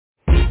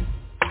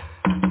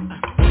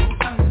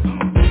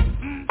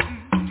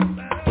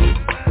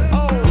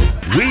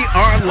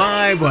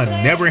live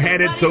on Never Had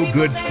It So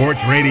Good Sports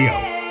Radio.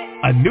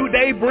 A new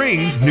day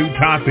brings new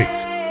topics.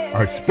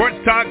 Our sports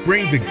talk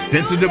brings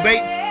extensive debate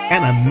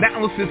and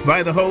analysis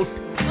by the host,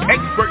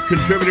 expert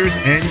contributors,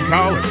 and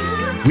callers.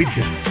 We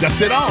discuss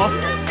it all.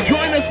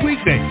 Join us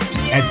weekdays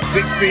at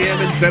 6 p.m.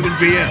 and 7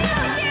 p.m.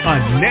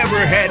 on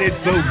Never Had It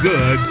So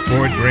Good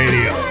Sports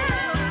Radio.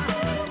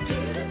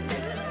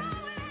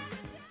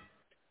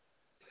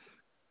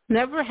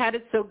 Never Had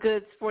It So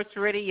Good Sports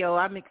Radio.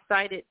 I'm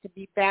excited to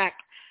be back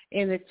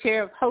in the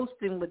chair of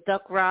hosting with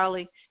Duck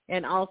Riley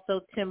and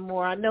also Tim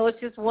Moore. I know it's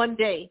just one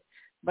day,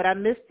 but I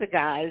missed the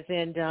guys.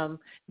 And,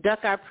 Duck,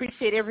 I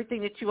appreciate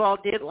everything that you all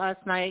did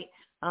last night.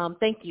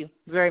 Thank you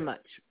very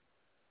much.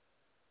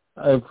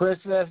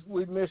 Princess,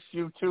 we missed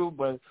you too,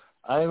 but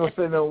I ain't going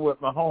to say no what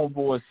my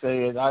homeboy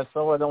said. I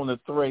saw it on the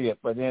thread,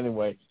 but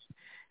anyway.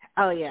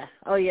 Oh, yeah.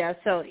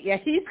 So, yeah,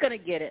 he's going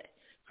to get it.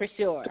 For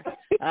sure.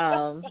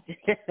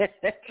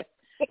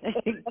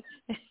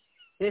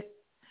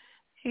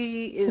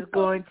 He is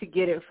going to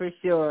get it for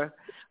sure.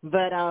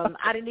 But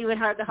I didn't even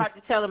have the heart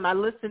to tell him. I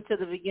listened to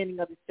the beginning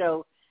of the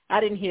show. I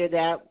didn't hear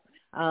that.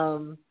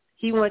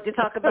 He wanted to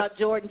talk about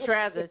Jordan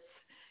Travis.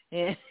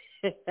 And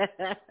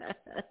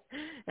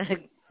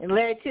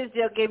Larry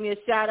Tisdale gave me a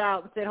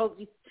shout-out and said, hope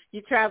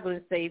you're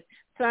traveling safe.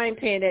 So I ain't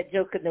paying that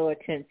joker no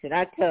attention,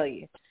 I tell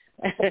you.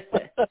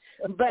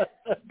 But,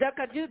 Duck,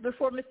 I do,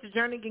 before Mr.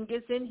 Jernigan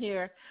gets in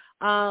here,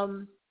 I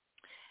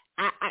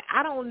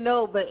don't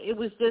know, but it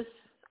was just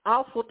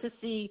awful to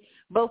see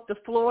both the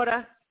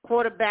Florida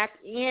quarterback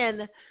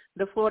and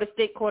the Florida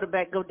State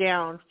quarterback go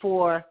down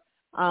for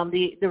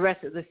the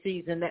rest of the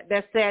season.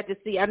 That's sad to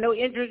see. I know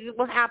injuries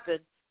will happen,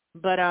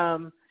 but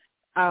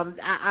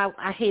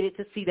I hated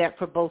to see that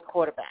for both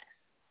quarterbacks.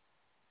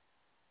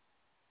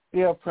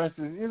 Yeah,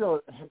 Princess, you know,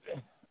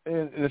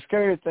 the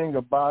scary thing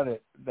about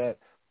it that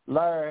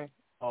Larry,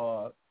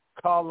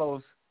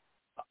 Carlos,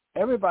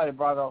 everybody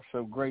brought up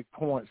some great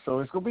points. So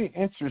it's going to be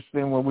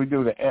interesting when we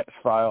do the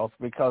X-Files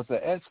because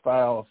the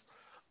X-Files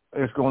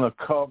is going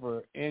to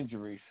cover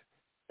injuries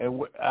and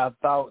our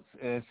thoughts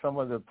and some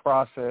of the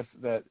process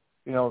that,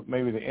 you know,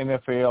 maybe the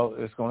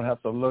NFL is going to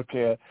have to look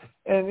at.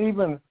 And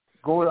even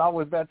going all the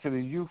way back to the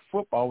youth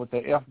football with the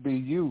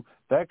FBU,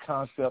 that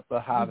concept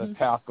of how to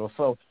tackle.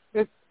 So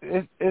it's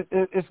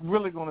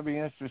really going to be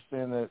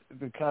interesting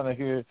to kind of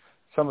hear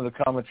some of the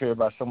commentary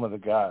about some of the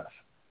guys.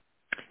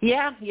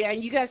 Yeah,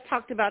 you guys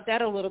talked about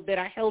that a little bit.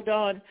 I held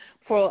on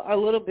for a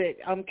little bit.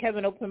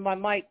 Kevin opened my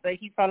mic, but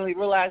he finally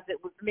realized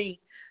it was me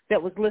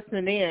that was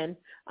listening in,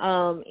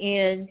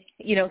 and,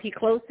 you know, he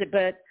closed it.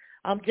 But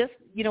just,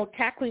 you know,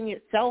 tackling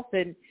itself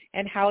and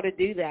how to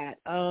do that.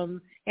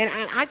 And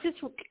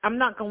I'm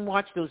not going to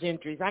watch those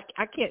injuries.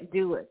 I can't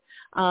do it.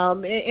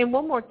 And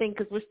one more thing,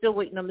 because we're still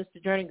waiting on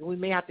Mr. Jernigan, we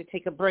may have to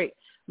take a break.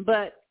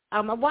 But I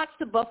watched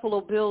the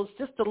Buffalo Bills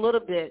just a little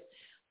bit.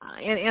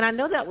 And I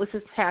know that was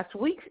this past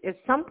week at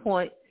some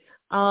point.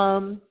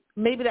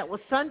 Maybe that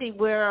was Sunday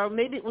or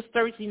maybe it was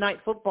Thursday night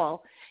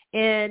football.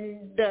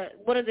 And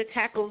one of the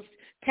tackle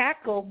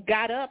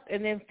got up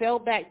and then fell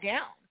back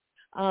down.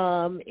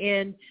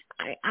 And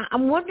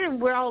I'm wondering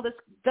where all this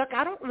 – Duck,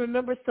 I don't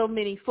remember so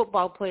many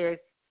football players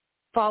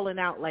falling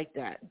out like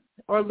that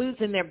or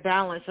losing their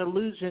balance or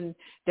losing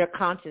their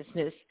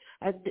consciousness.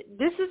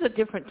 This is a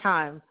different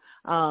time.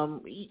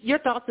 Your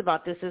thoughts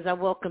about this as I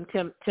welcome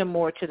Tim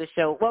Moore to the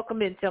show.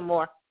 Welcome in, Tim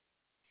Moore.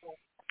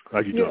 How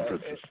you doing,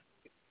 Princess?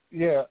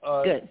 Yeah,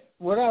 good.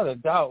 Without a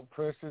doubt,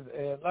 Princess.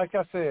 And like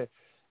I said,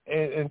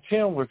 and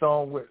Tim was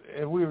on with,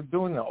 and we were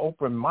doing the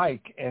open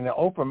mic, and the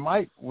open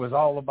mic was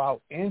all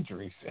about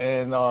injuries.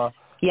 And I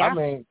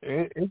mean,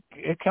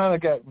 it kind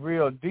of got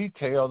real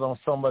detailed on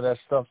some of that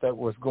stuff that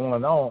was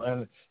going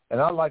on,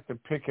 and I like to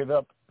pick it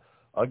up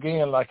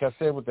again, like I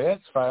said, with the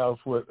X-Files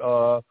with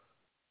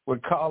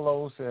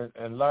Carlos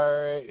and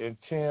Larry and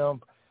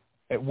Tim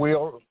and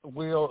Will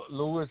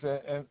Lewis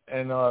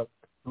and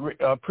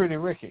Pretty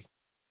Ricky.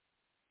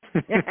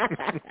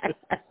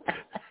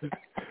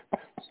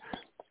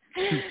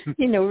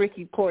 You know,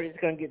 Ricky Porter's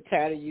going to get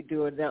tired of you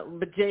doing that,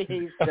 but Jay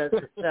Hayes does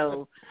it.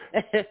 So,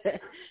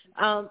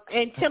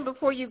 and Tim,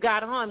 before you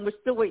got on, we're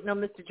still waiting on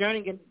Mr.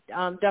 Jernigan.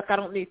 Duck, I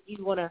don't know if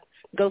you want to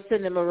go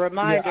send him a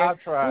reminder. Yeah, I'll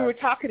try. We were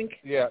talking.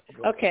 Yeah.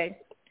 Okay.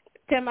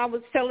 Tim, I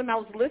was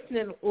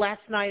listening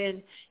last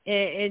night,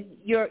 and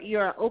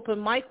your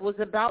open mic was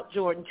about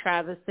Jordan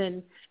Travis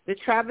and the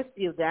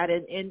travesty of that,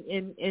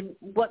 and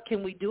what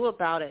can we do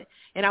about it?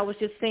 And I was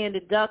just saying to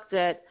Duck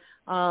that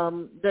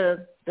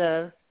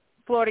the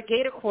Florida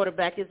Gator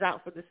quarterback is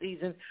out for the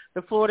season.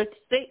 The Florida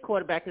State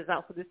quarterback is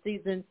out for the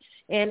season,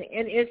 and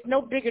it's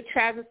no bigger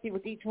travesty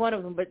with each one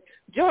of them. But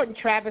Jordan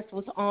Travis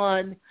was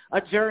on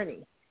a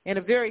journey and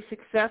a very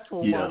successful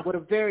one with a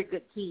very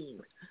good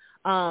team.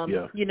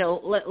 You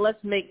know,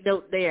 let's make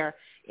note there.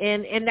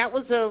 And that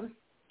was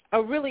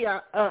a really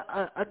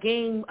a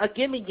game, a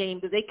gimme game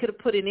that they could have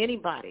put in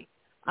anybody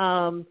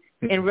and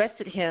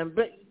rested him.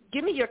 But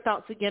give me your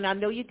thoughts again. I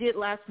know you did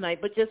last night,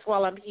 but just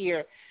while I'm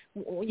here,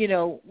 you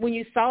know, when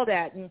you saw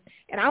that, and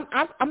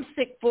I'm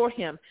sick for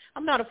him.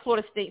 I'm not a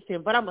Florida State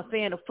fan, but I'm a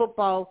fan of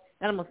football,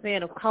 and I'm a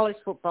fan of college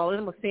football, and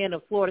I'm a fan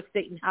of Florida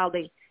State and how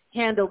they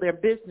handle their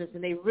business,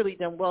 and they've really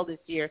done well this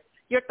year.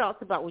 Your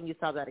thoughts about when you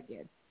saw that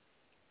again?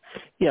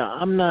 Yeah,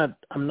 I'm not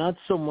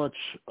so much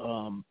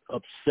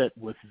upset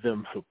with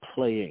them for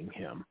playing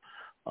him.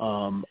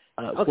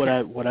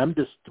 Okay. What I'm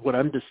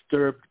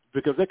disturbed,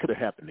 because that could have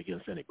happened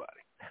against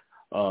anybody.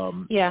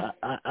 I'm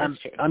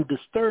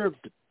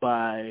disturbed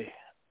by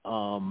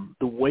the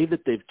way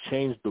that they've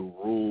changed the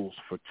rules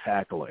for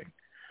tackling.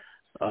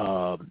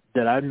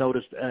 That I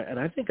noticed, and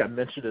I think I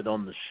mentioned it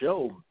on the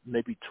show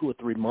maybe 2 or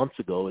 3 months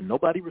ago, and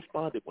nobody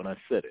responded when I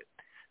said it.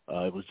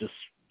 It was just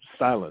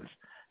silence.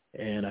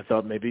 And I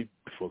thought maybe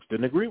folks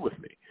didn't agree with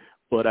me.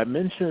 But I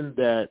mentioned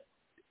that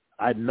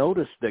I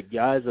noticed that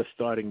guys are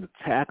starting to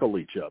tackle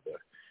each other.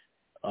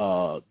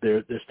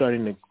 They're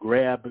starting to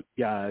grab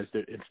guys.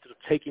 Instead of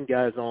taking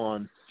guys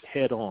on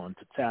head on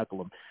to tackle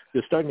them,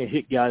 they're starting to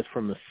hit guys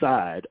from the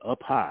side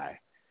up high,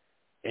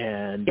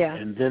 and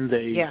then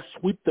they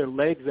sweep their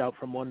legs out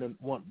from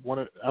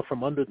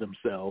under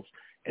themselves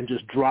and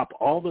just drop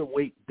all their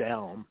weight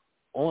down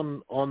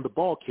on the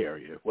ball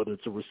carrier, whether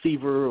it's a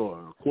receiver or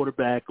a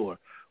quarterback or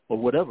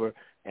whatever.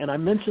 And I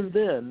mentioned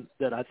then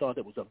that I thought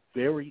it was a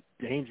very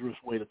dangerous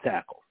way to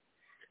tackle.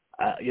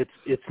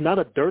 It's not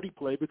a dirty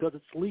play because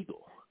it's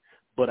legal,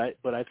 but I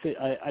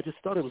just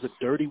thought it was a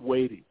dirty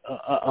way,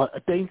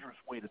 a dangerous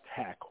way to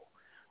tackle.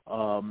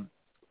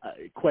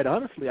 Quite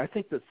honestly, I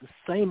think that's the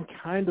same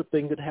kind of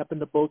thing that happened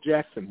to Bo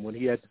Jackson when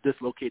he had the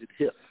dislocated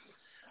hip.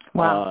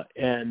 Wow.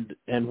 And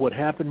what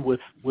happened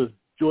with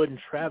Jordan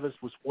Travis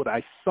was what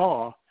I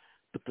saw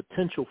the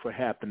potential for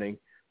happening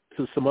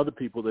to some other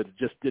people that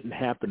just didn't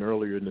happen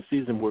earlier in the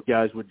season, where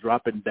guys were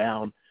dropping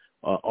down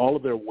all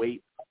of their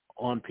weight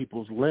on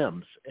people's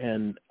limbs.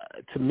 And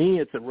to me,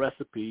 it's a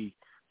recipe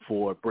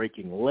for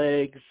breaking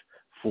legs,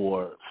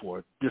 for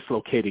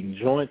dislocating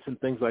joints and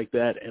things like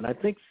that. And I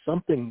think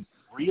something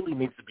really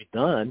needs to be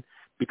done,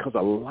 because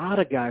a lot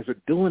of guys are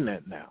doing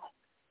that now.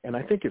 And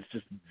I think it's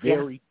just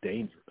very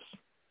dangerous.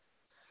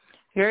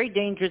 Very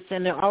dangerous,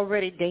 and they're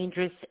already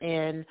dangerous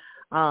and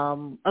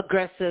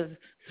aggressive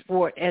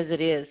sport as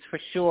it is, for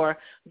sure.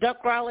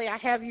 Duck Riley, I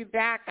have you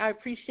back. I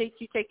appreciate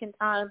you taking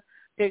time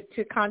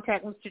to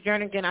contact Mr.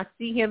 Jernigan. I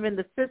see him in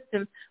the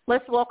system.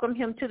 Let's welcome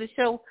him to the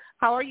show.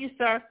 How are you,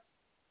 sir?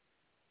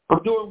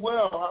 I'm doing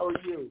well. How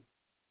are you?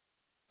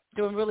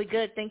 Doing really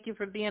good. Thank you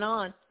for being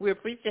on. We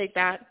appreciate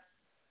that.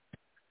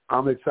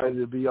 I'm excited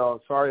to be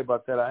on. Sorry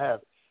about that. I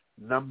have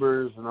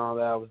numbers and all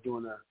that. I was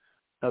doing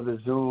another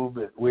Zoom,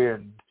 and we're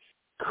in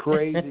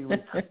crazy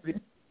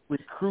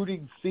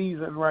recruiting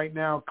season right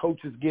now.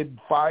 Coaches getting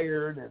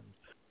fired, and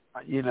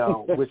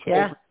which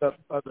opens up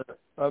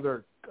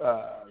other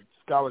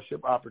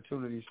scholarship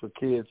opportunities for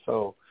kids.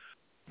 So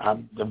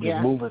I'm just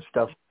moving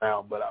stuff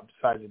around, but I'm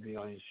excited to be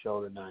on your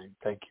show tonight.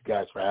 Thank you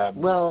guys for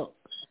having me. Well,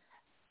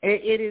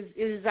 it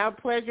is our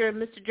pleasure. And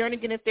Mr.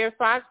 Jernigan, if they're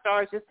 5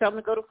 stars, just tell them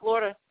to go to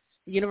Florida,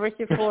 the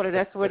University of Florida.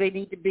 That's where they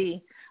need to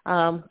be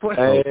for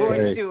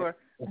sure.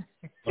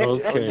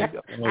 Okay.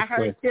 I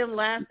heard Tim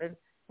laughing.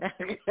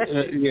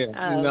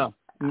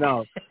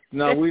 No,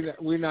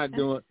 we're not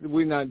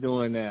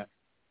doing that.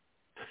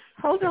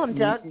 Hold on,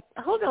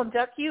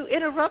 Duck. You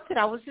interrupted.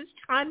 I was just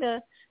trying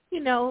to,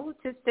 to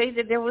say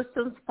that there was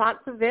some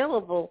spots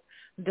available,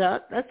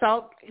 Duck. That's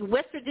all.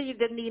 West Virginia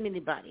doesn't need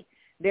anybody.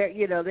 They're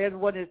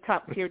one of the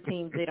top tier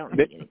teams. They don't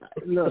need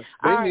anybody. Look,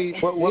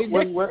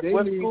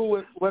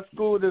 what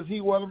school does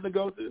he want them to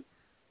go to?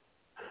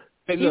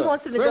 Hey, he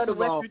wants them to go to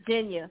West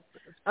Virginia.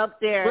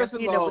 Up there,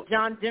 what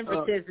John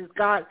Denver says is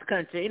God's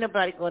country. Ain't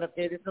nobody going up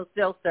there. There's no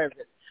cell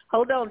service.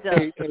 Hold on,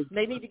 Doug.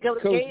 They need to go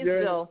to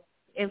Gainesville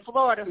in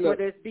Florida where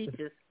there's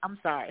beaches. I'm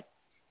sorry.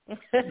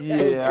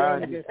 Yeah,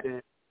 I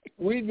understand.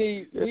 We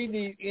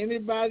need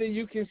anybody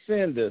you can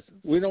send us.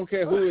 We don't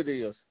care who it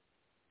is.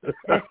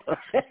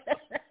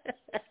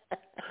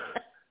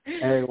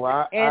 Hey,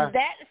 well,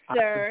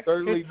 sir.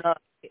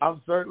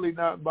 I'm certainly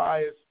not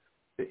biased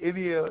to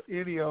any of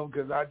them,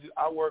 because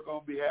I work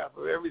on behalf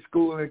of every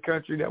school in the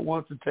country that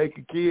wants to take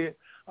a kid.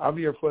 I'm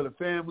here for the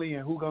family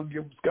and who's going to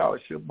give them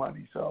scholarship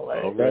money. So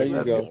there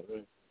you go.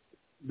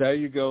 There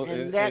you go.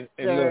 And that,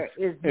 sir,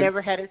 is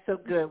never had it so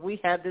good. We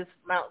had this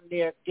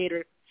Mountaineer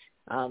Gator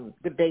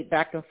debate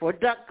back and forth.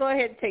 Duck, go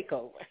ahead and take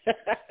over.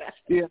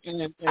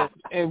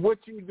 and what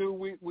you do,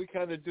 we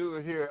kind of do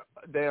it here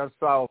down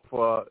south,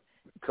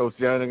 Coach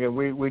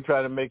Jernigan. We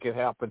try to make it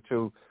happen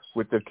too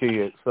with the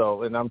kids.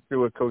 So, and I'm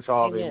sure Coach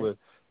Harvey would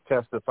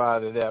testify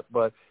to that.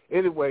 But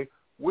anyway,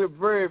 we're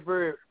very,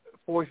 very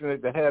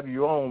fortunate to have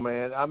you on,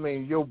 man. I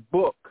mean, your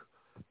book,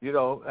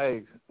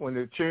 hey, when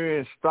the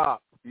cheering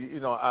stopped,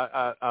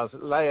 I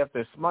laughed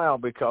and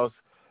smiled, because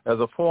as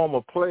a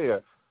former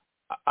player,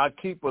 I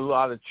keep a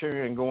lot of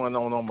cheering going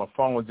on my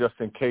phone just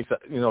in case, so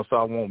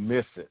I won't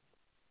miss it.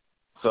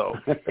 So,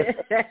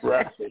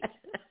 right.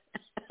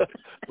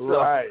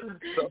 Right.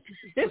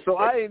 So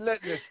I ain't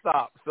letting it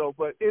stop. So,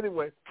 but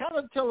anyway, kind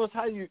of tell us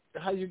how you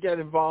got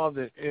involved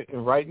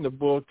in writing the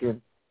book, and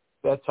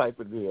that type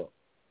of deal.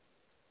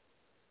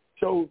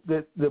 So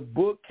the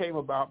book came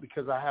about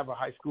because I have a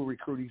high school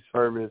recruiting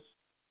service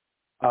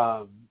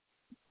that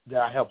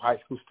I help high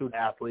school student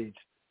athletes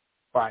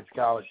find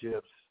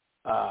scholarships.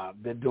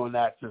 Been doing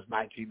that since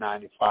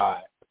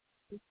 1995.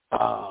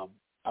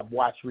 I've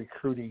watched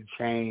recruiting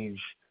change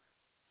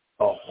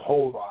a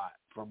whole lot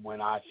from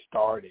when I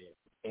started.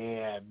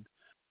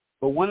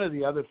 But one of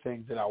the other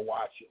things that I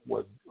watch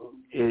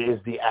is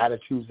the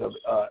attitudes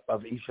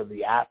of each of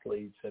the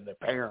athletes and the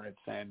parents,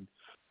 and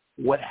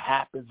what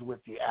happens with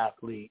the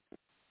athlete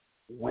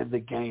when the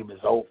game is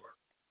over.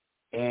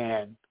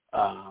 And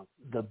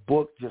the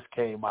book just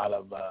came out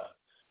of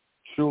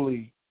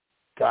truly,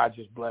 God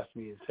just blessed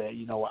me and said,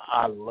 you know what,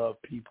 I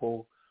love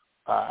people.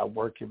 I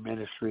work in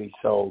ministry,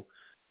 so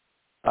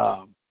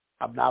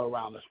I'm not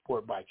around the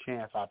sport by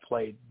chance. I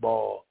played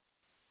ball.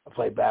 I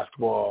played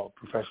basketball,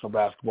 professional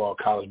basketball,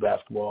 college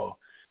basketball,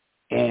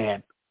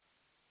 and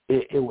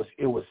it was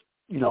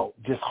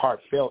just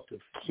heartfelt.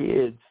 If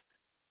kids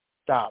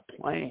stopped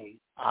playing,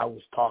 I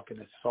was talking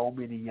to so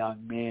many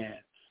young men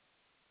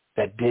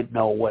that didn't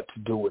know what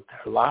to do with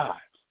their lives,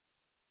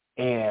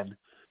 and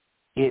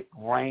it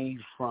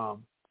ranged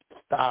from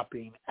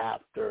stopping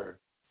after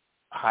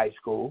high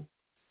school,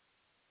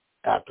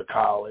 after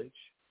college.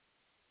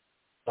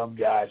 Some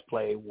guys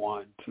play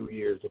 1-2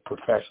 years of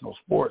professional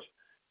sports.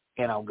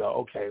 And I'll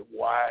go, okay,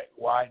 why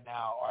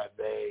now are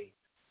they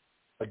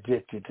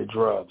addicted to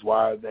drugs?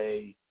 Why are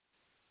they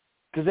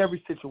 – because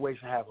every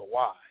situation has a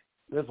why.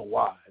 There's a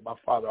why. My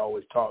father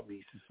always taught me,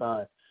 he said,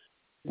 son,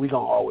 we're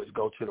going to always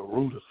go to the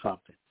root of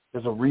something.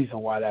 There's a reason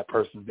why that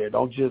person's there.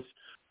 Don't just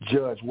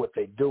judge what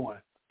they're doing.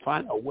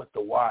 Find out what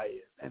the why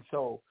is. And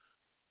so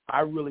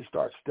I really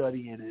start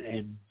studying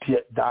and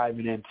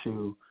diving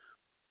into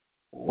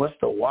what's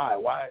the why.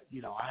 Why,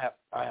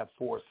 I have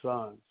 4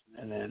 sons.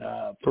 And then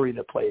 3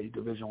 that play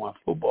Division I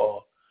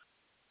football.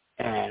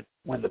 And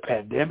when the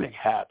pandemic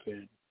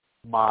happened,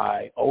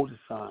 my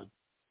oldest son,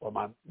 or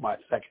my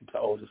second to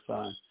oldest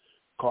son,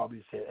 called me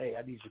and said, hey,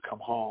 I need you to come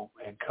home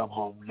and come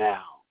home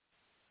now.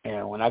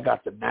 And when I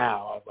got to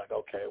now, I was like,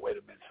 okay, wait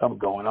a minute,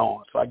 something's going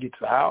on. So I get to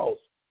the house,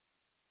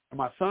 and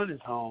my son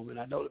is home, and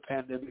I know the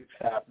pandemic's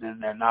happening,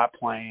 and they're not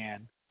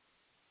playing.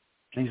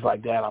 And he's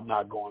like, Dad, I'm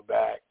not going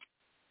back.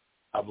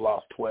 I've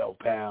lost 12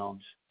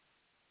 pounds.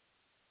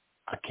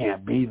 I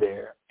can't be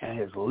there. And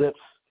his lips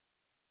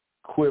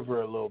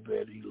quiver a little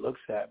bit. He looks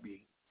at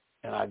me,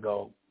 and I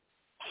go,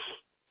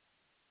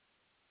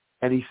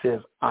 and he says,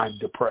 I'm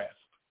depressed.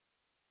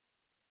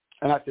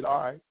 And I said,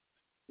 all right,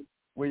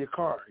 where your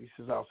car? He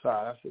says,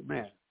 outside. I said,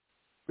 man,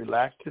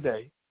 relax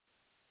today.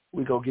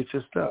 We go get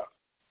your stuff.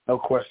 No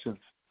questions,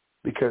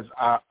 because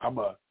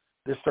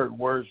there's certain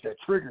words that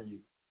trigger you.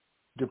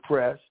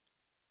 Depressed.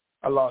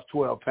 I lost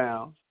 12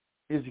 pounds.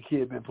 Here's a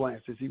kid been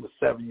playing since he was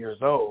 7 years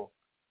old.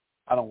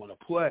 I don't want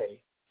to play.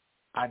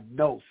 I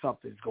know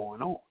something's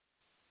going on.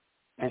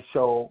 And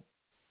so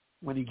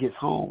when he gets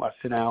home, I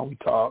sit down, we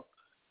talk.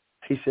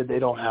 He said they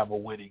don't have a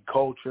winning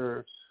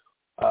culture.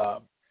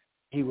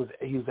 He was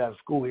at a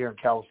school here in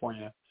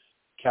California,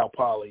 Cal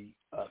Poly,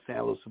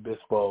 San Luis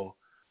Obispo,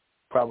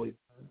 probably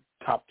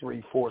top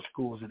 3-4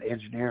 schools in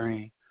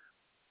engineering.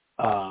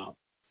 2%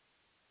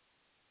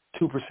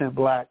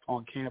 black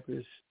on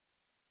campus.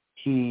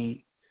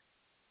 He,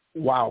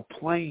 while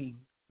playing,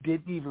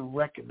 didn't even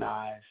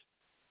recognize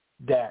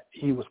that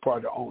he was part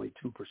of the only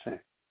 2%.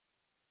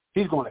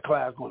 He's going to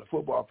class, going to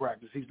football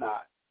practice. He's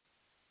not,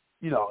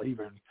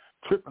 even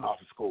tripping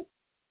off of school.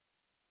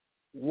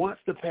 Once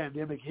the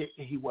pandemic hit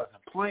and he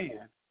wasn't playing,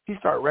 he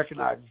started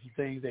recognizing some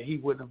things that he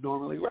wouldn't have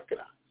normally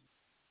recognized.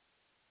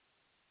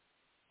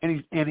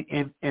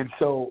 And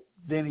so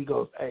then he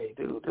goes, hey,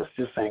 dude, this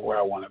just ain't where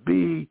I want to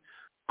be.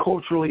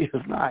 Culturally,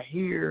 it's not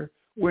here.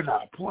 We're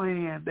not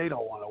playing. They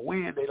don't want to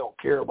win. They don't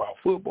care about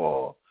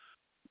football.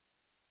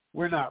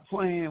 We're not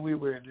playing. We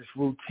were in this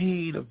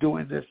routine of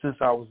doing this since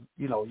I was,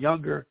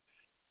 younger.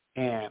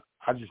 And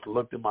I just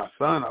looked at my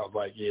son. I was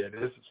like, yeah,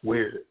 this is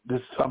weird.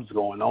 Something's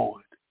going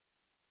on.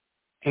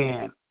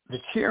 And the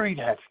cheering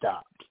had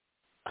stopped.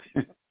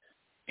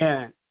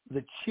 And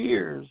the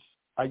cheers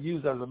I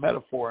use as a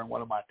metaphor in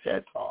one of my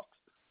TED Talks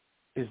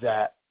is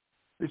that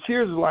the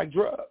cheers are like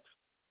drugs.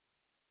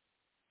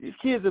 These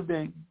kids have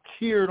been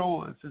cheered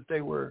on since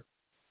they were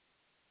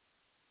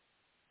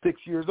 6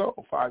 years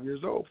old, 5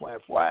 years old, playing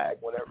flag,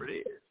 whatever it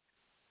is.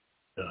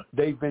 Yeah.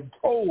 They've been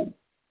told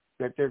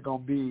that they're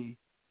going to be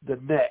the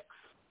next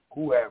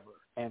whoever.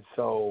 And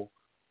so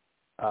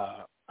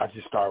I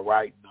just started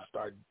writing. I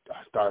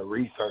started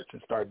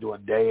researching, started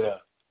doing data,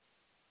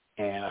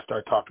 and I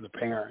started talking to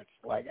parents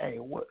like, hey,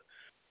 what?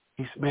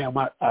 He said, man,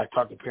 I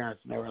talked to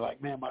parents, and they were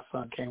like, man, my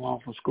son came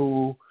home from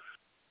school.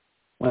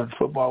 When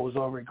football was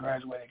over, he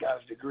graduated, got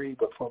his degree,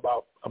 but for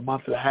about a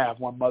month and a half,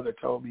 one mother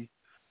told me,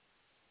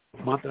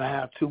 a month and a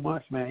half, 2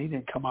 months, man, he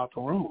didn't come out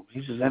the room.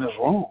 He's just in his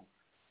room.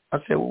 I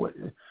said, well, what?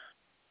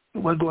 He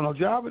wasn't doing no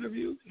job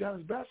interviews. He got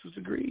his bachelor's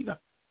degree.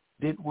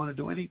 He didn't want to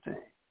do anything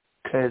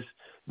because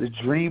the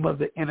dream of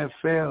the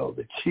NFL,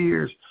 the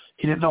cheers,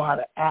 he didn't know how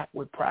to act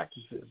with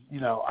practices.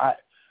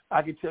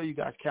 I can tell you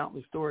guys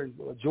countless stories.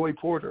 Joey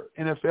Porter,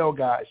 NFL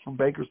guys from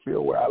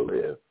Bakersfield, where I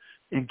live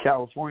in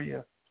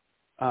California.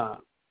 I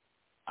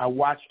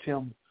watched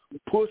him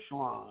push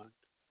on,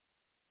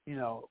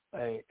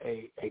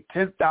 a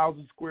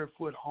 10,000 square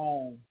foot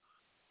home,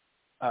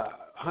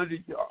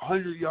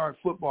 100-yard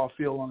football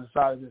field on the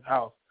side of his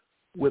house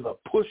with a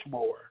push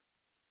mower.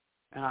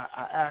 And I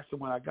asked him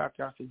when I got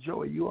there, I said,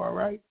 Joey, you all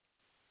right?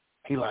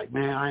 He like,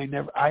 man,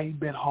 I ain't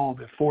been home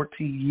in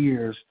 14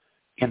 years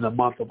in the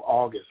month of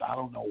August. I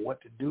don't know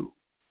what to do.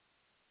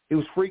 He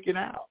was freaking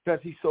out because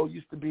he's so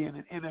used to being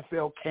in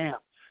NFL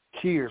camp,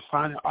 cheers,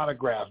 signing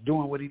autographs,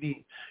 doing what he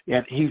needs.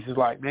 And he's just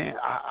like, man,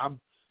 I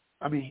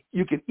mean,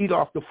 you can eat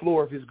off the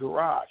floor of his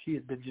garage. He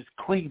had been just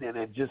cleaning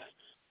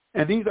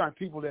and these aren't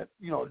people that,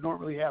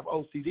 normally have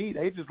OCD.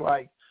 They just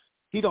like,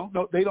 they don't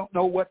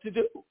know what to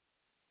do.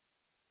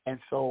 And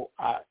so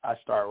I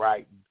started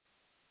writing,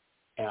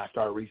 and I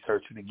started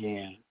researching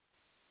again.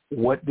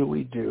 What do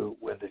we do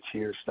when the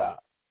cheers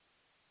stop?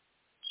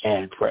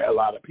 And for a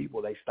lot of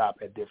people, they stop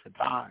at different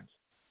times.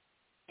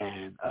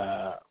 And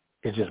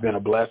it's just been a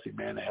blessing,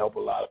 man, to help a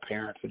lot of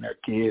parents and their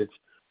kids.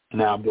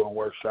 Now I'm doing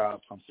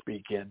workshops, I'm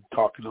speaking,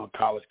 talking on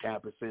college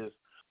campuses,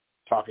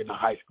 talking to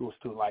high school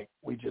students. Like,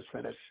 we just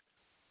finished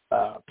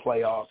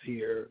playoffs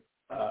here.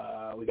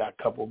 We got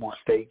a couple more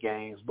state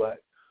games,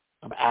 but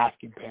I'm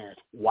asking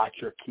parents, watch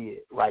your kid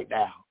right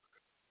now.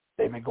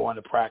 They've been going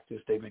to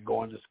practice. They've been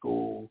going to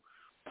school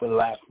for the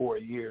last 4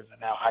 years,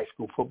 and now high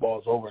school football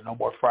is over. No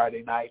more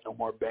Friday night, no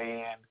more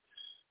band.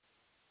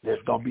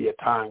 There's going to be a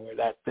time where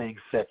that thing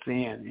sets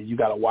in, and you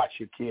got to watch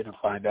your kid and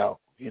find out,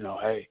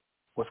 hey,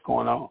 what's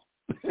going on?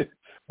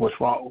 What's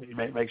wrong? You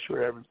make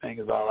sure everything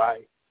is all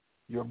right.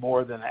 You're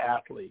more than an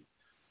athlete.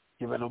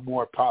 Giving them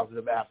more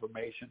positive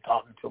affirmation,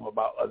 talking to them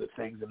about other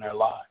things in their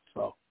lives.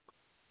 So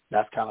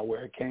that's kind of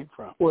where it came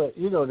from. Well,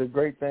 the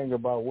great thing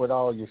about what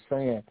all you're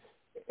saying,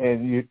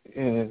 and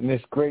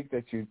it's great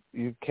that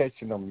you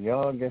catching them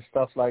young and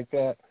stuff like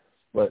that.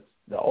 But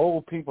the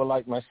old people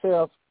like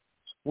myself,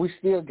 we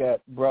still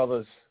got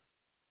brothers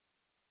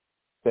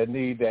that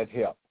need that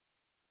help.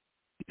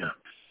 Yeah.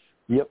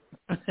 Yep.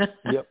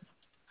 Yep.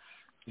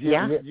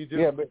 Yeah. You do.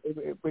 Yeah,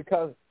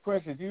 because, for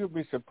instance, you'd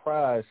be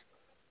surprised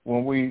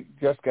when we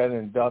just got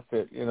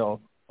inducted,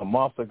 a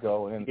month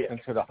ago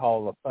into the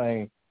Hall of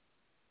Fame.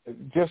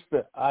 Just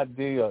the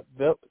idea,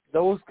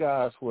 those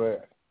guys were,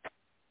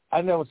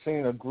 I never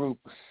seen a group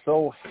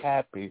so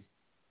happy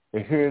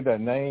to hear their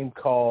name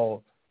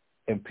called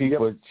and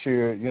people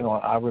cheer.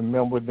 I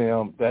remember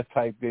them, that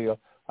type deal.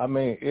 I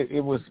mean,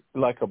 it was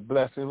like a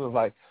blessing. It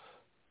was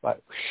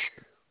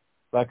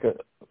like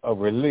a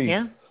relief.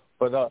 Yeah.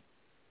 But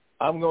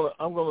I'm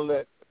gonna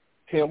let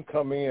Tim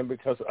come in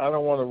because I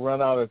don't want to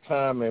run out of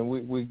time, and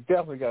we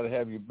definitely got to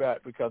have you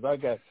back because I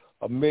got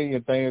a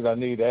million things I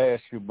need to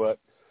ask you. But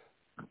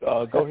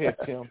go ahead,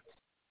 Tim.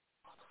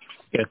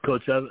 Yeah,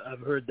 Coach, I've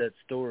heard that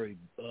story.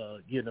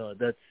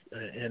 That's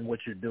and what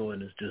you're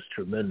doing is just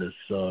tremendous.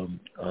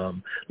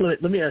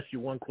 Let me ask you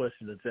one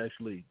question that's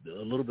actually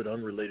a little bit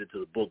unrelated to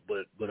the book,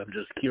 but I'm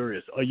just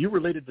curious. Are you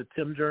related to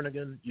Tim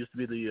Jernigan? Used to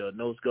be the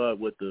nose guard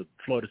with the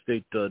Florida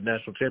State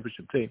national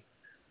championship team.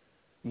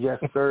 Yes,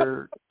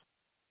 sir.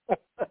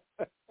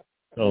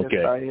 Okay.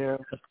 Yes, I am.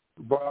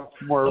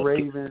 Baltimore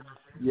Ravens.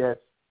 Yes.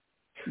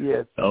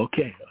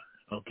 Okay.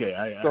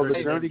 I so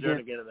heard the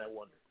Jernigan in that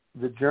one.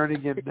 The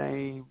Jernigan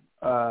name.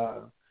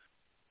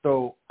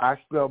 So I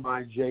spell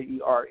mine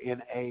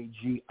Jernagin.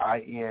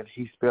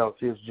 He spells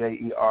his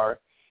Jerna or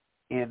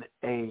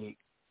Nigan.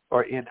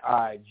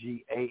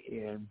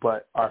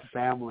 But our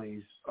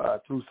families,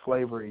 through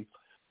slavery,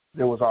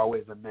 there was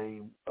always a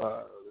name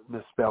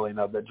misspelling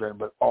of the Jernigan.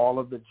 But all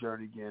of the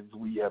Jernigans,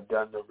 we have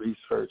done the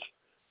research,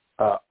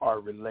 are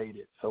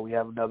related. So we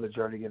have another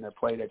Jernigan that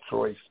played at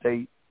Troy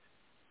State,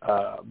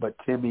 but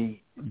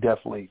Timmy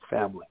definitely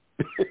family.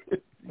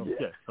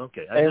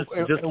 Okay. I'm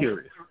just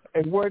curious.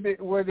 And where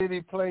did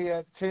he play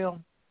at,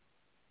 Tim?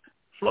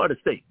 Florida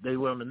State. They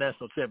were on the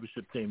national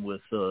championship team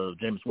with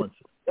James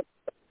Winston.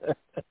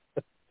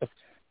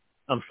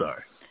 I'm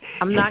sorry.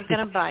 I'm not going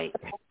to bite.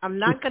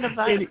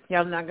 Yeah,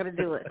 I'm not going to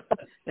do it.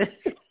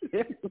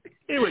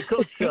 Anyway,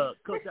 Coach, it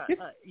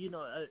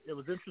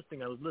was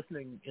interesting. I was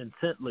listening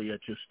intently at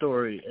your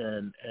story,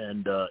 and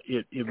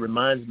it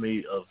reminds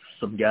me of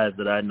some guys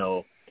that I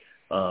know.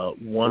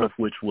 One of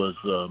which was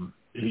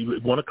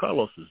one of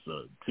Carlos's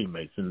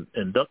teammates,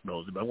 and Duck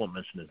knows him. I won't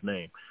mention his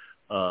name.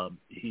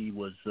 He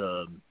was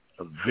a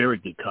very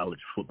good college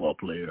football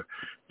player,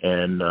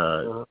 and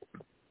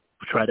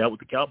tried out with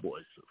the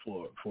Cowboys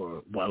for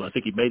a while. I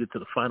think he made it to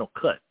the final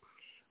cut,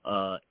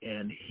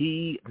 and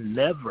he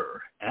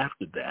never,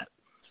 after that,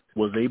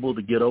 was able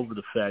to get over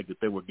the fact that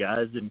there were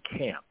guys in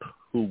camp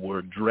who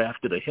were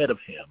drafted ahead of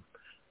him,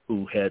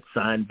 who had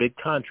signed big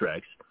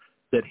contracts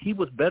that he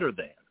was better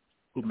than,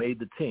 who made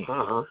the team,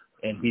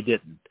 and he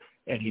didn't.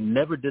 And he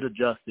never did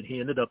adjust, and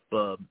he ended up,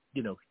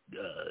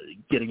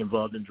 getting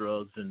involved in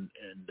drugs and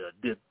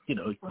did,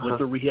 went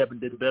to rehab and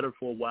did better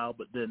for a while.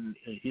 But then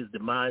his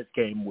demise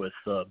came with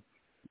a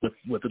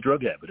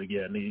drug habit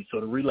again. He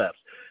sort of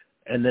relapsed,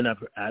 And then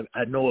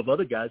I know of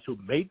other guys who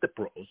made the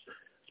pros,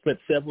 spent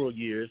several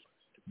years,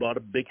 bought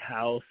a big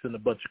house and a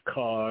bunch of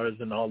cars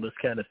and all this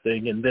kind of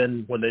thing. And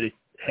then when they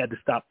had to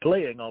stop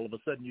playing, all of a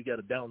sudden you got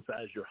to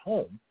downsize your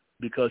home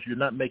because you're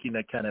not making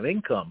that kind of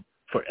income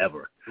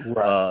forever.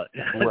 Right.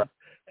 Right.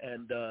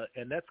 And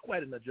that's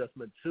quite an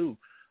adjustment too.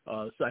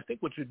 So I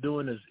think what you're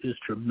doing is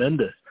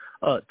tremendous.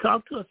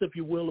 Talk to us, if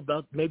you will,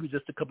 about maybe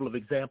just a couple of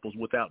examples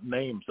without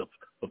names of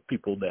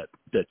people that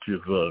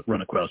you've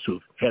run across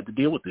who've had to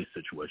deal with these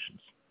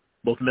situations,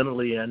 both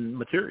mentally and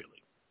materially.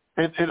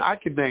 And I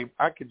can name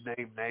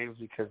names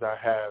because I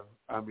have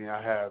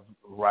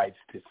rights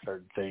to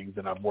certain things,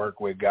 and I've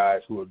worked with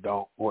guys who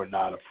are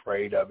not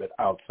afraid of it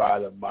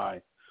outside of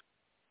my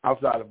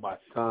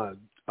son.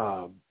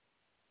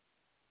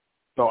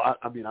 So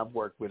I've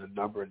worked with a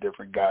number of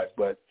different guys,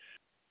 but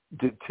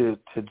to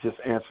just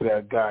answer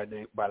that guy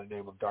by the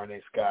name of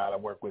Darnay Scott, I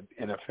work with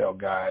NFL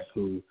guys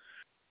who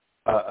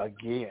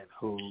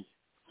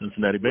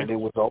Cincinnati Bengals. when it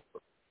was over,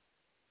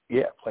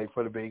 played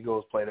for the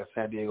Bengals, played at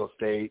San Diego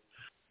State.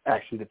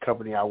 Actually, the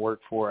company I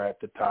worked for at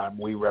the time,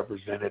 we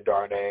represented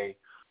Darnay.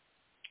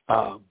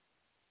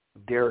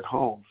 Derek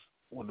Holmes,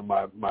 one of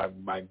my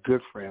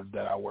good friends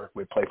that I work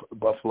with, played for the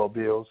Buffalo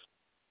Bills.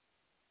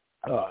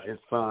 His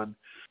son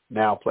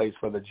now plays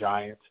for the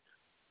Giants.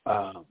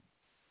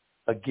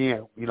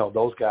 Again,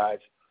 those guys,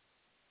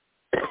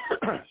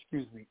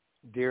 excuse me,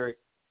 Derek,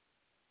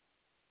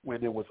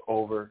 when it was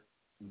over,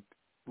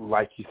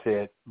 like you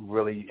said,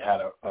 really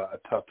had a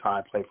tough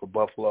time, played for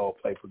Buffalo,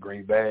 played for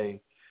Green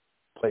Bay,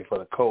 played for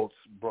the Colts,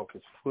 broke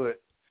his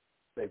foot.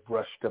 They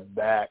brushed him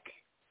back.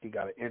 He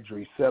got an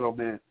injury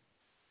settlement.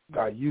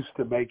 Got used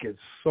to making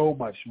so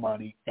much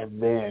money,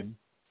 and then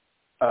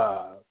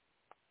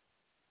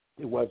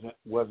it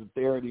wasn't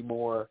there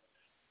anymore.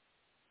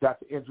 Got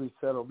the injury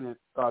settlement.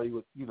 Thought he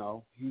was,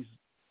 he's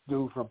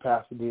dude from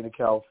Pasadena,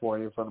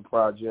 California, from the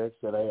projects.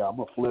 Said, "Hey, I'm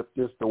gonna flip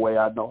this the way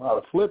I know how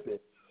to flip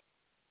it."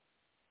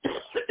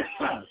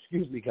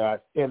 Excuse me, guys.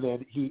 And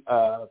then he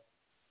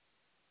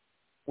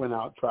went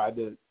out, tried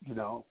to,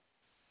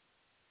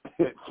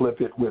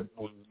 flip it with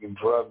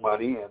drug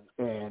money,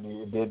 and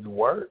it didn't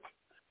work.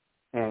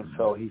 And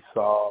so he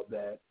saw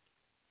that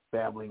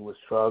family was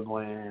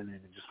struggling, and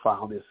he just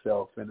found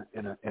himself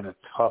in a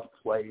tough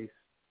place.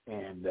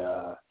 And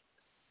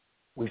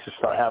we should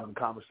start having a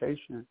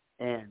conversation.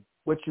 And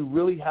what you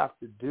really have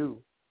to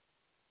do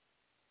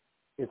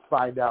is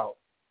find out,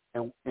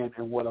 and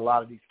what a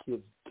lot of these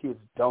kids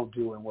don't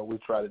do, and what we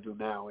try to do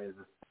now is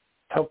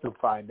help them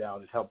find out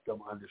and help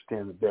them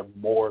understand that they're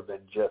more than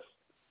just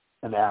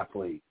an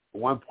athlete.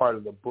 One part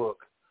of the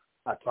book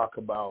I talk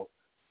about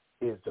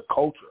is the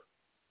culture.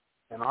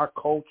 And our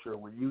culture,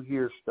 when you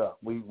hear stuff,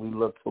 we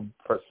look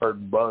for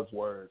certain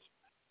buzzwords.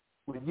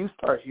 When you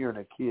start hearing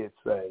a kid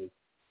say,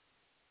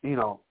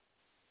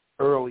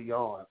 early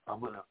on,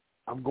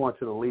 I'm going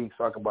to the league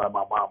so I can buy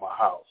my mama a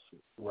house,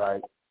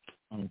 right?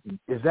 Mm-hmm.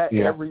 Is that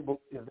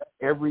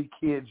every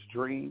kid's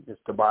dream, is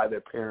to buy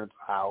their parents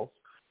a house?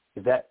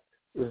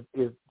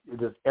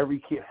 Does every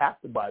kid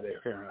have to buy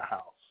their parent a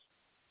house?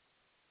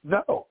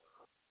 No.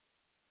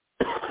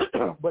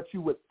 But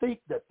you would think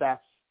that's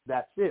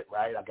it,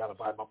 right? I got to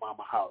buy my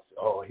mama a house.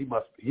 Oh, he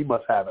must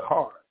have it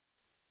hard.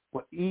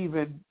 But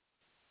even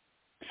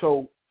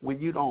so, when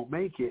you don't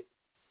make it,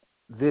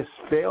 this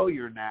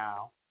failure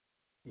now,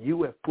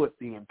 you have put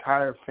the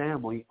entire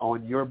family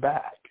on your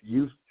back.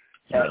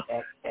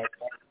 At 9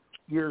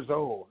 years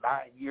old,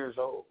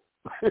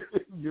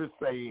 you're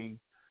saying,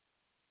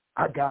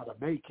 I got to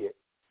make it,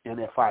 and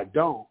if I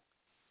don't,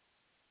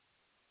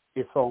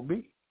 it's on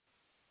me.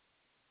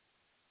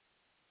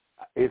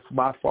 It's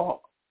my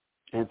fault.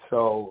 And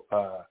so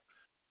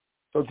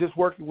just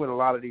working with a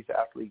lot of these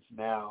athletes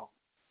now,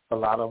 a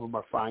lot of them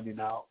are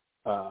finding out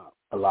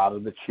a lot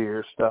of the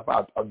cheer stuff.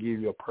 I'll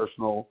give you a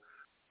personal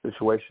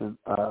situation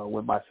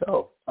with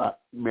myself. I'm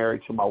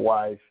married to my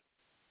wife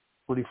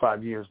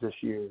 25 years this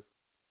year,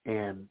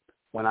 and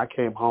when I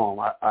came home,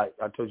 I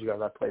told you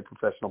guys I played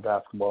professional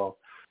basketball.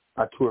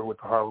 I toured with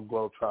the Harlem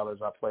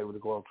Globetrotters. I played with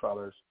the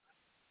Globetrotters,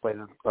 played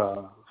in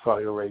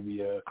Saudi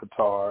Arabia,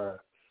 Qatar,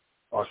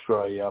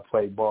 Australia. I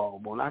played ball.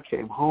 When I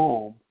came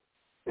home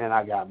and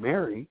I got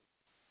married,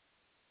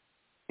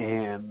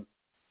 and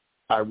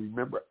I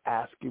remember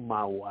asking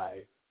my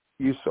wife,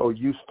 you're so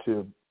used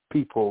to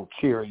people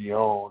cheering you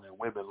on and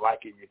women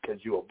liking you because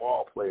you're a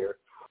ball player.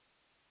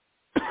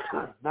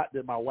 Not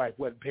that my wife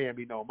wasn't paying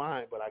me no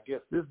mind, but I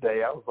guess this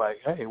day I was like,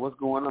 hey, what's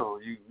going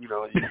on?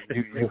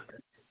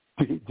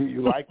 Do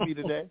you like me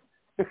today?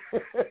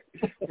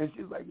 And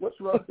she's like, what's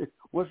wrong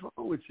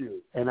with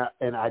you? And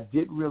I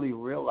didn't really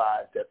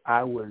realize that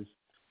I was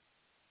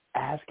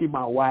asking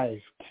my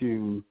wife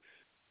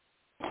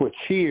for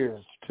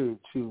cheers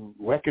to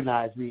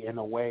recognize me in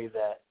a way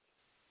that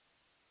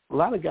a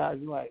lot of guys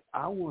are like,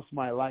 I want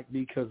somebody to like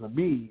me because of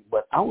me,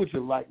 but I want you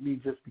to like me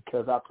just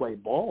because I play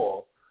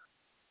ball.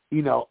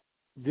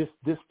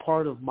 This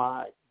part of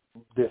my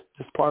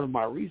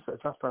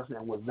research, I started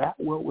saying, was that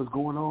what was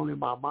going on in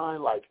my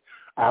mind? Like,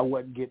 I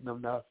wasn't getting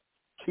enough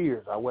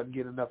cheers. I wasn't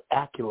getting enough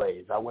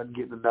accolades. I wasn't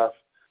getting enough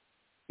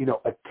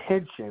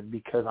attention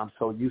because I'm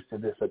so used to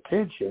this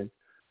attention.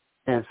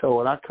 And so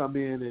when I come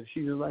in and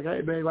she's just like,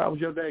 hey, babe, how was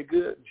your day?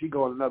 Good. And she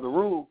go in another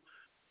room.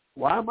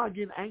 Why am I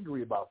getting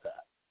angry about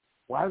that?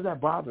 Why does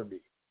that bother me?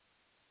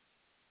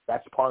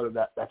 That's part of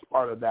that. That's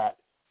part of that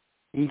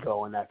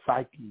ego and that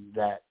psyche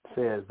that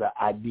says that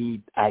I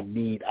need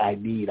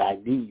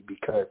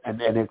because and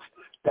it's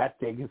that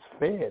thing is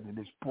fed and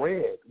it's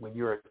bred when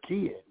you're a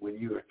kid, when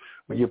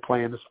you're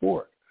playing the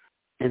sport.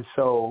 And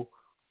so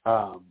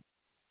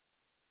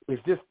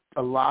it's just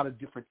a lot of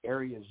different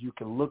areas you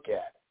can look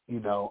at.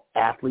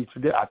 Athletes.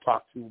 I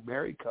talk to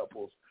married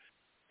couples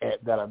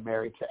that are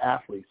married to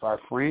athletes, our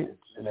friends,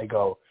 and they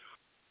go,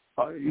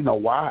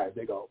 why?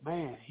 They go,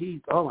 man,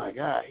 oh my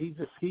God, he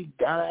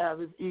gotta have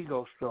his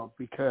ego stroked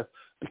because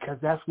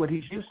that's what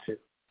he's used to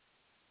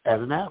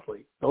as an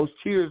athlete. Those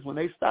cheers when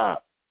they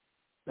stop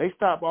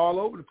all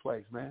over the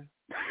place, man.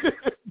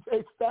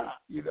 They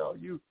stop. Yeah.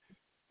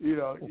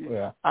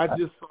 I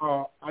just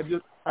saw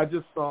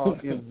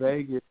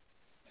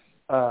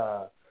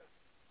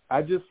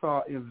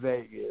in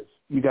Vegas.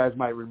 You guys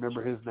might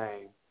remember his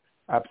name.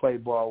 I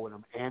played ball with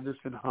him,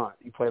 Anderson Hunt.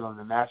 He played on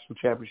the national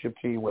championship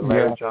team with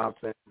Larry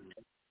Johnson.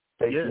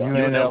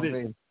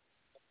 UNLV.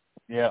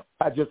 Yeah.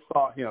 I just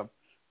saw him.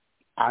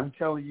 I'm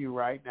telling you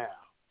right now,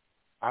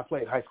 I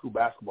played high school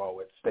basketball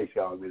with Stacey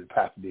Oliver in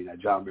Pasadena at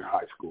John Muir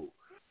High School.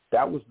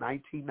 That was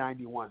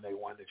 1991. They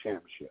won the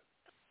championship.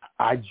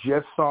 I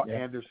just saw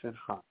Anderson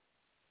Hunt.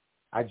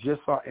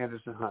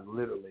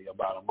 Literally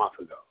about a month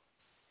ago.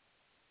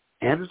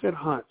 Anderson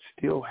Hunt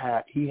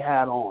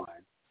had on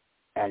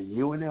a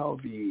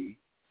UNLV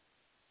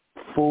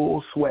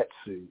full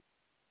sweatsuit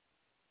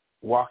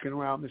walking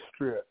around the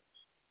strip.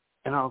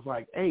 And I was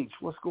like, H,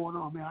 what's going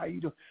on, man? How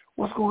you doing?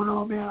 What's going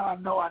on, man? I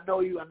know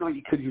you.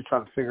 He was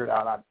trying to figure it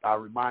out. I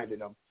reminded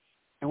him.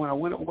 And when I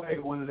went away,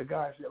 one of the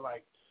guys said,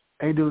 like,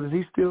 hey, dude, is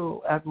he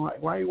still acting like,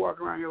 why are you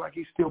walking around here like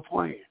he's still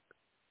playing?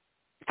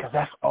 Because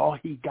that's all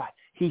he got.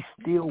 He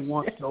still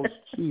wants those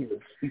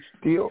cheers. He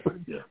still,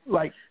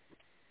 like,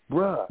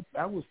 bruh,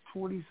 that was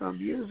 20-some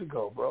years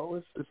ago,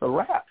 bro. It's a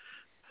wrap.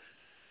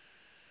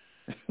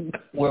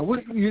 Well,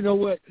 you know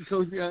what,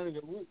 Coach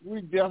Jernigan,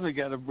 we definitely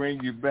got to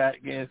bring you back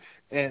in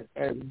and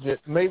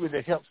just maybe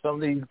to help some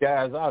of these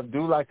guys out.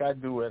 Do like I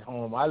do at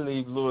home. I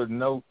leave little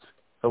notes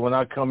so when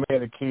I come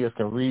in, the kids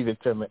can read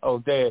it to me. Oh,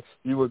 Dad,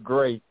 you were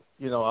great.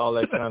 All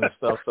that kind of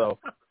stuff. So,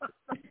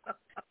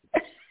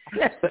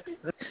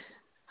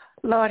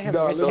 Lord have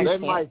mercy. So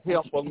that might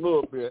help a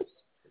little bit.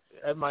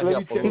 That might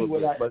help a little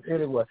bit. But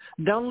anyway,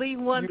 don't leave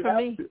one for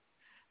me.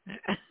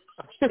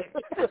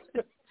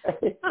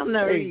 I'm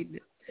not reading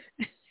it.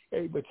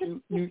 Hey, but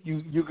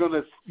you're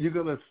gonna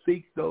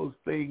seek those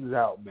things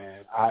out,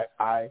 man.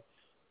 I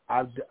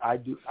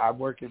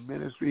work in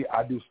ministry.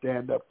 I do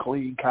stand up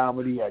clean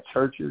comedy at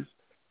churches,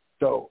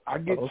 so I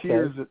get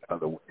cheers in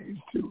other ways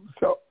too.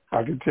 So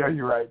I can tell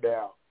you right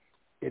now,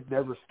 it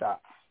never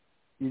stops.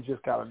 You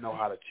just got to know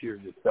how to cheer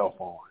yourself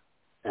on,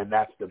 and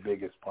that's the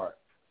biggest part.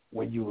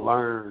 When you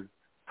learn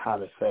how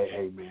to say,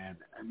 hey, man,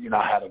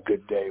 I had a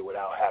good day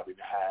without having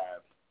to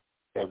have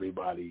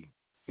everybody,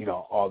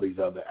 all these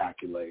other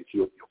accolades.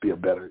 You'll be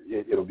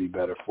it'll be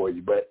better for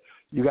you. But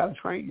you got to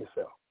train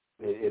yourself.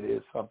 It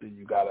is something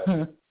you got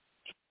to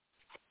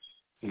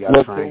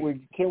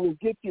train. Can we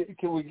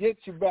get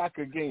you back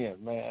again,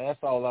 man?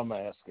 That's all I'm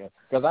asking.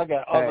 Because I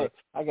got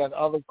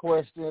other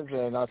questions,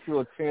 and I'm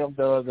sure Tim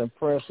does and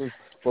Princess,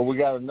 but we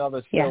got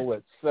another show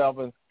at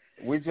 7.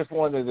 We just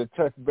wanted to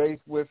touch base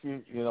with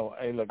you.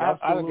 Hey, look, I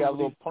got a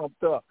little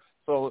pumped up.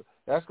 So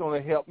that's going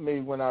to help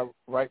me when I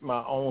write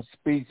my own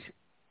speech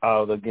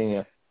out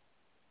again.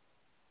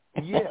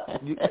 Yeah.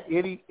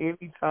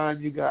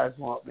 Anytime you guys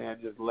want, man,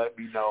 just let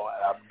me know.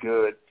 I'm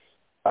good.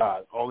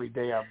 Only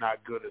day I'm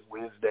not good is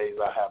Wednesdays.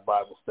 I have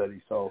Bible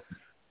study. So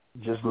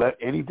just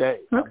any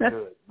day. Okay. I'm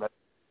good.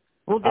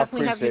 We'll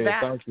definitely have you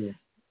back. Thank you.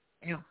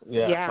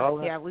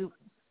 Yeah. We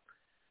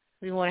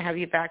want to have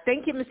you back.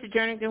 Thank you, Mr.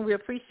 Jernigan. We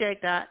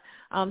appreciate that.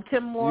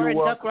 Tim Moore and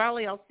Duck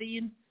Rowley, I'll see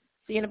you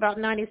in about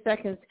 90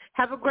 seconds.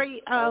 Have a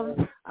great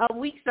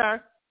week,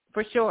 sir,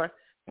 for sure.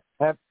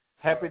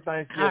 Happy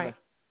Thanksgiving. All right.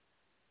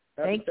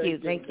 Thank you.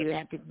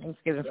 Happy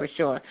Thanksgiving for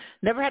sure.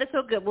 Never had it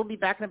so good. We'll be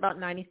back in about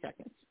 90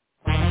 seconds.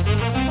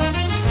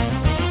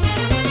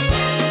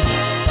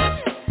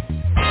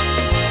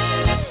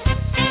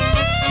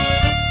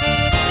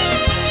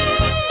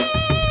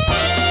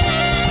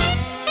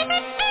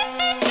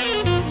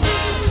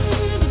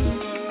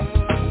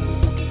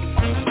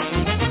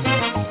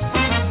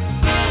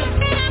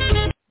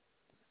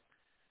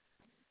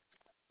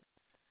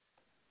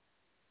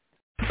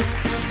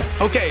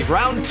 Okay,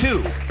 round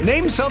 2.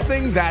 Name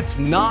something that's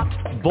not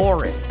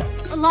boring.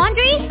 A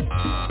laundry?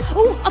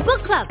 Ooh, a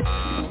book club.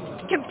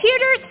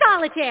 Computer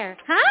solitaire,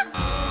 huh?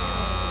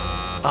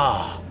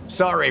 Ah,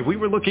 sorry, we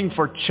were looking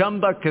for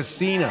Chumba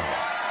Casino.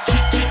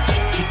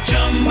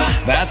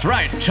 That's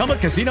right.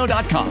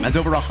 ChumbaCasino.com has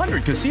over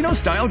 100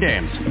 casino-style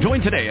games.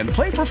 Join today and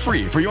play for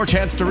free for your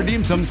chance to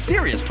redeem some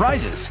serious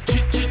prizes.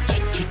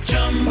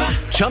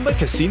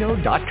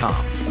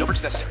 ChumbaCasino.com. No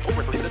purchase necessary. Void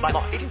where prohibited by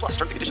law. 18+.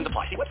 Terms and conditions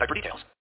apply. See website for details.